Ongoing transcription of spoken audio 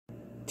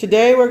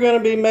Today we're going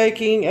to be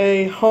making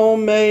a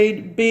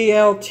homemade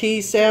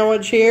BLT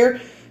sandwich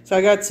here. So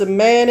I got some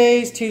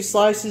mayonnaise, 2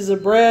 slices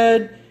of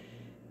bread,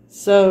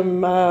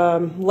 some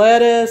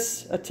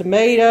lettuce, a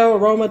tomato,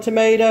 aroma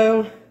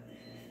tomato,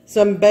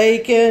 some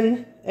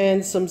bacon,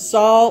 and some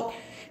salt.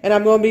 And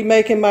I'm going to be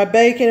making my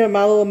bacon with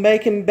my little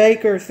Macon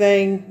Baker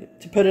thing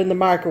to put in the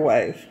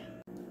microwave.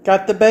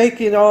 Got the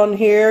bacon on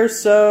here,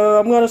 so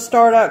I'm going to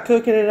start out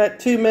cooking it at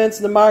 2 minutes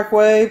in the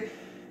microwave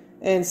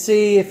and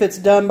see if it's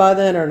done by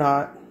then or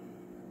not.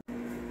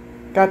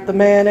 Got the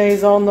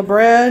mayonnaise on the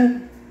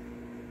bread.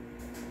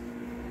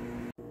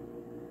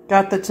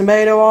 Got the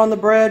tomato on the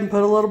bread and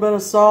put a little bit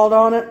of salt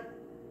on it.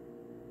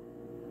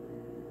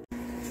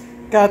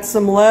 Got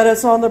some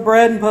lettuce on the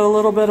bread and put a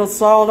little bit of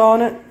salt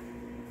on it.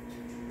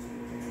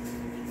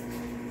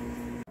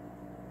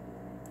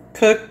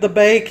 Cook the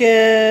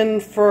bacon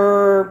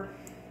for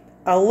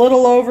a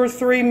little over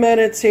 3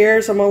 minutes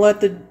here, so I'm going to let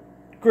the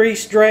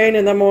grease drain,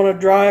 and I'm going to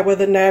dry it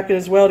with a napkin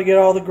as well to get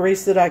all the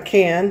grease that I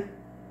can.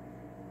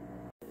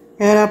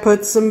 And I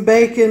put some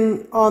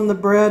bacon on the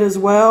bread as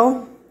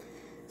well.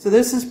 So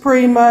this is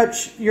pretty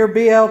much your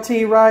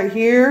BLT right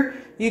here.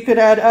 You could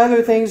add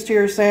other things to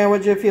your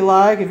sandwich if you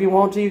like. If you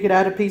want to, you could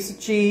add a piece of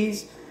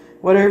cheese,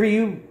 whatever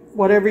you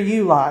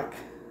like.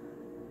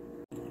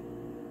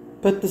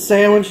 Put the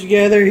sandwich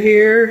together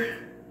here.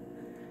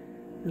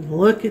 And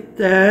look at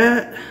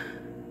that.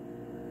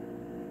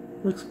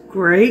 Looks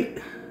great.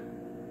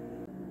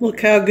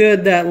 Look how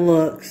good that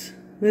looks.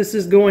 This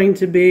is going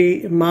to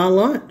be my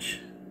lunch.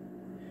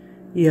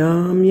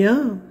 Yum,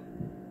 yum.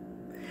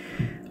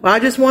 Well, I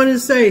just wanted to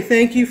say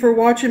thank you for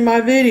watching my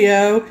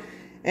video.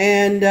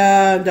 And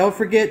don't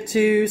forget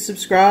to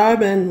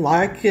subscribe and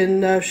like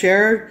and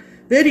share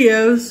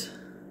videos.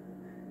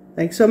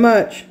 Thanks so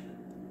much.